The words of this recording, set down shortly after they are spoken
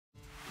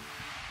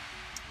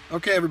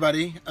Okay,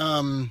 everybody.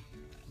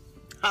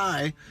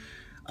 Hi.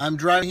 I'm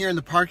driving here in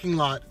the parking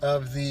lot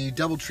of the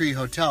DoubleTree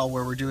Hotel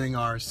where we're doing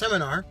our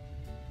seminar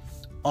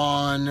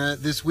on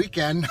this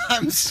weekend.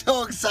 I'm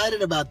so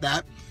excited about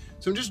that.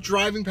 So I'm just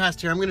driving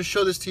past here. I'm going to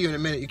show this to you in a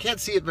minute. You can't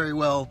see it very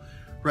well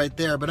right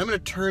there, but I'm going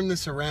to turn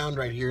this around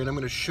right here and I'm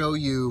going to show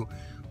you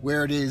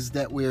where it is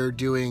that we're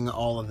doing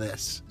all of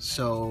this.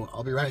 So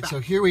I'll be right back. So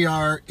here we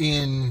are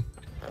in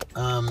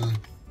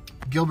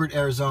Gilbert,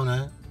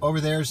 Arizona. Over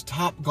there's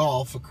Top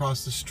Golf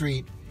across the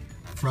street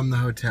from the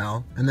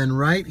hotel. And then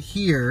right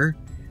here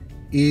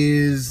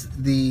is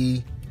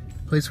the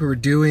place where we're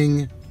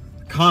doing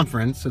the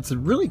conference. So it's a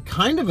really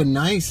kind of a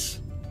nice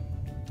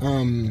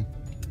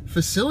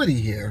facility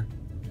here.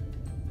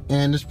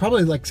 And there's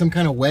probably like some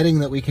kind of wedding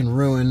that we can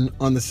ruin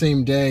on the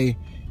same day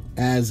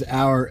as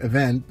our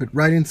event. But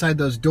right inside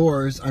those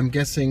doors, I'm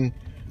guessing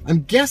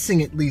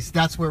at least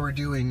that's where we're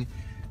doing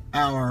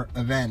our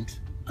event.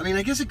 I mean,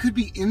 I guess it could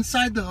be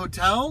inside the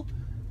hotel,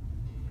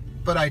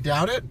 but I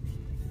doubt it.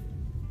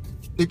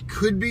 It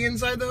could be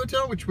inside the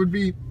hotel, which would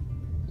be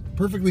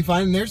perfectly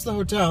fine. And there's the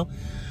hotel.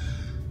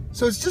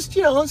 So it's just,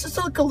 you know, it's just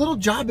like a little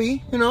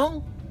jobby, you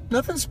know,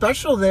 nothing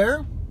special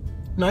there.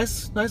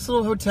 Nice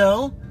little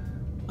hotel.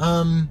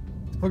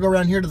 We'll go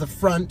around here to the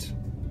front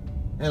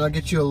and I'll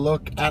get you a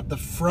look at the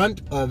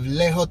front of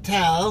Le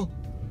Hotel.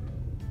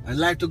 I'd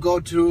like to go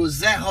to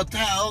the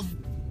hotel.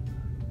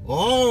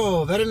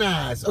 Oh, very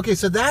nice. Okay,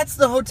 so that's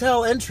the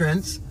hotel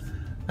entrance.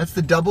 That's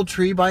the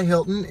DoubleTree by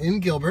Hilton in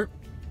Gilbert.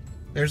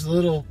 There's the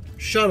little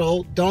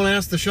shuttle. Don't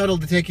ask the shuttle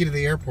to take you to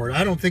the airport.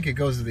 I don't think it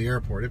goes to the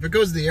airport. If it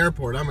goes to the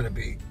airport, I'm going to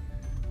be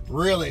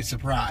really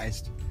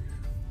surprised.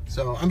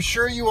 So I'm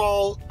sure you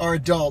all are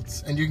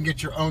adults and you can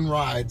get your own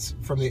rides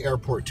from the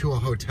airport to a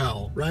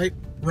hotel, right?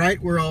 Right?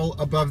 We're all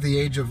above the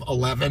age of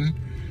 11.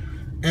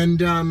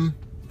 And, all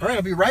right,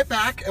 I'll be right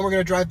back and we're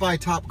going to drive by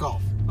Top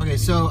Golf. Okay,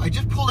 so I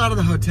just pulled out of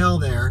the hotel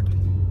there.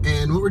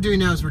 And what we're doing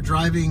now is we're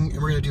driving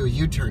and we're gonna do a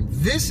U-turn.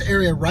 This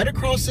area right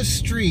across the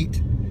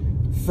street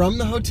from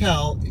the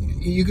hotel,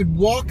 you could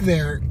walk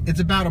there, it's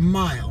about a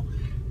mile.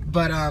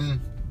 But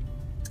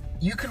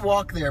you could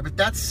walk there, but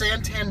that's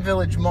Santan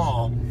Village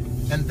Mall.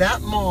 And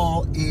that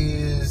mall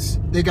is,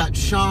 they got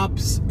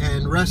shops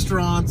and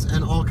restaurants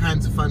and all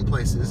kinds of fun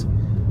places.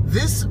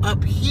 This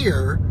up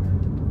here,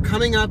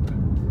 coming up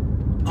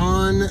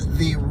on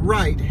the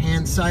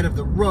right-hand side of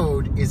the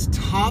road is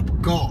Top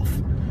Golf.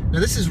 Now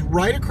this is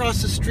right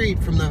across the street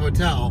from the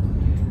hotel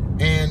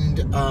and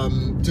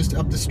just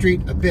up the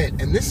street a bit.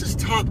 And this is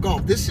Top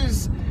Golf. This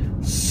is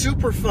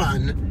super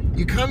fun.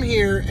 You come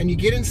here and you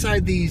get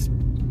inside these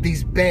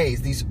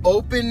bays, these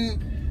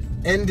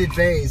open-ended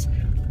bays,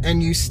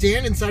 and you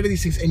stand inside of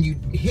these things and you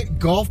hit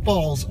golf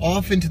balls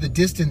off into the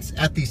distance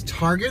at these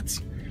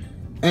targets.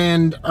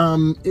 And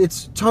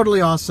it's totally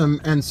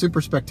awesome and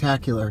super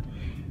spectacular.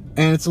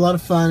 And it's a lot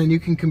of fun and you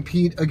can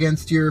compete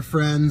against your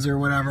friends or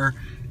whatever.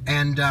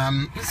 And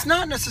it's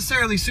not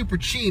necessarily super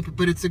cheap,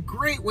 but it's a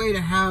great way to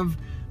have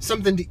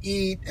something to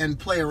eat and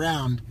play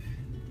around.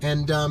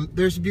 And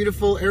there's a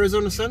beautiful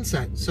Arizona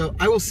sunset. So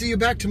I will see you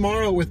back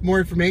tomorrow with more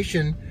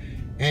information.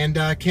 And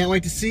can't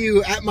wait to see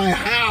you at my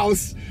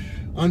house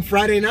on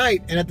Friday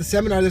night and at the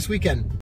seminar this weekend.